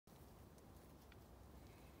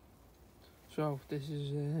So this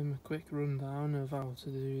is a quick rundown of how to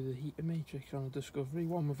do the heater matrix on a Discovery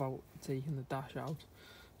one without taking the dash out.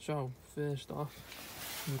 So first off,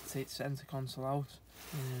 you need to take the centre console out,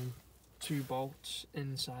 2 bolts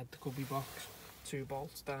inside the cubby box, 2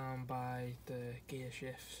 bolts down by the gear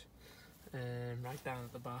shifts, right down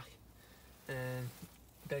at the back.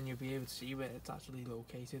 Then you'll be able to see where it's actually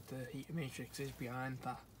located. The heater matrix is behind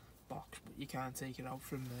that box, but you can't take it out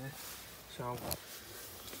from there. So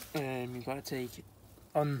you've got to take it.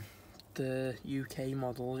 On the UK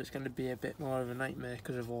models, it's going to be a bit more of a nightmare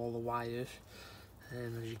because of all the wires,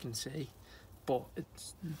 as you can see, but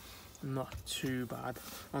it's not too bad.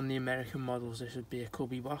 On the American models, this would be a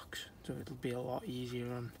cubby box, so it'll be a lot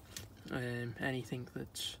easier on anything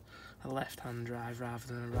that's a left-hand drive rather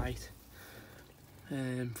than a right.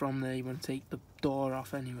 From there you want to take the door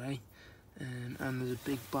off anyway, and there's a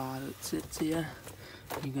big bar that sits here.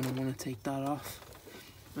 You're going to want to take that off.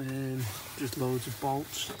 Just loads of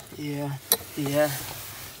bolts here. You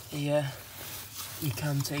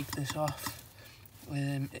can take this off,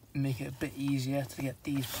 make it a bit easier to get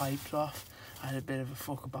these pipes off. I had a bit of a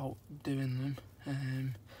fuck about doing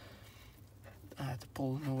them. I had to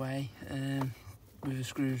pull them away with a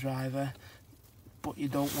screwdriver, but you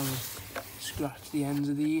don't want to scratch the ends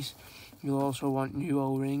of these. You'll also want new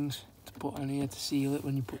O-rings to put on here to seal it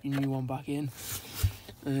when you put your new one back in.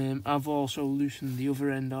 I've also loosened the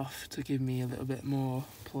other end off to give me a little bit more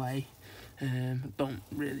play. I don't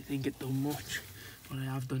really think it done much, but I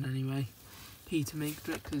have done anyway. Heater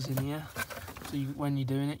matrix is in here, so when you're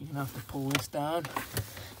doing it, you're going to have to pull this down.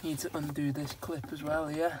 You need to undo this clip as well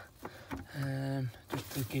here,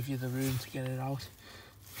 just to give you the room to get it out.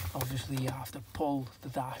 Obviously you have to pull the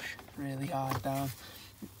dash really hard down.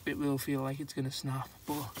 It will feel like it's going to snap,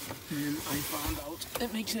 but I found out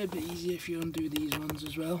it makes it a bit easier if you undo these ones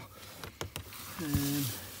as well.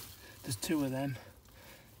 There's 2 of them.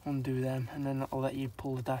 Undo them, and then I'll let you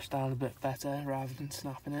pull the dash down a bit better rather than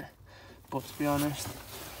snapping it. But to be honest,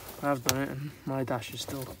 I've done it and my dash is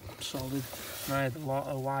still solid. And I had a lot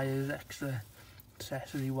of wires, extra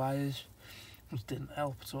accessory wires, which didn't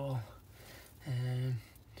help at all.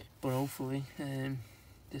 But hopefully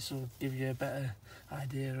this will give you a better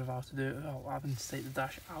idea of how to do it without having to take the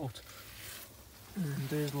dash out.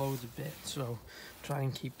 There's loads of bits, so try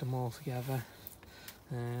and keep them all together.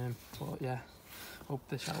 But yeah, hope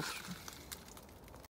this helps.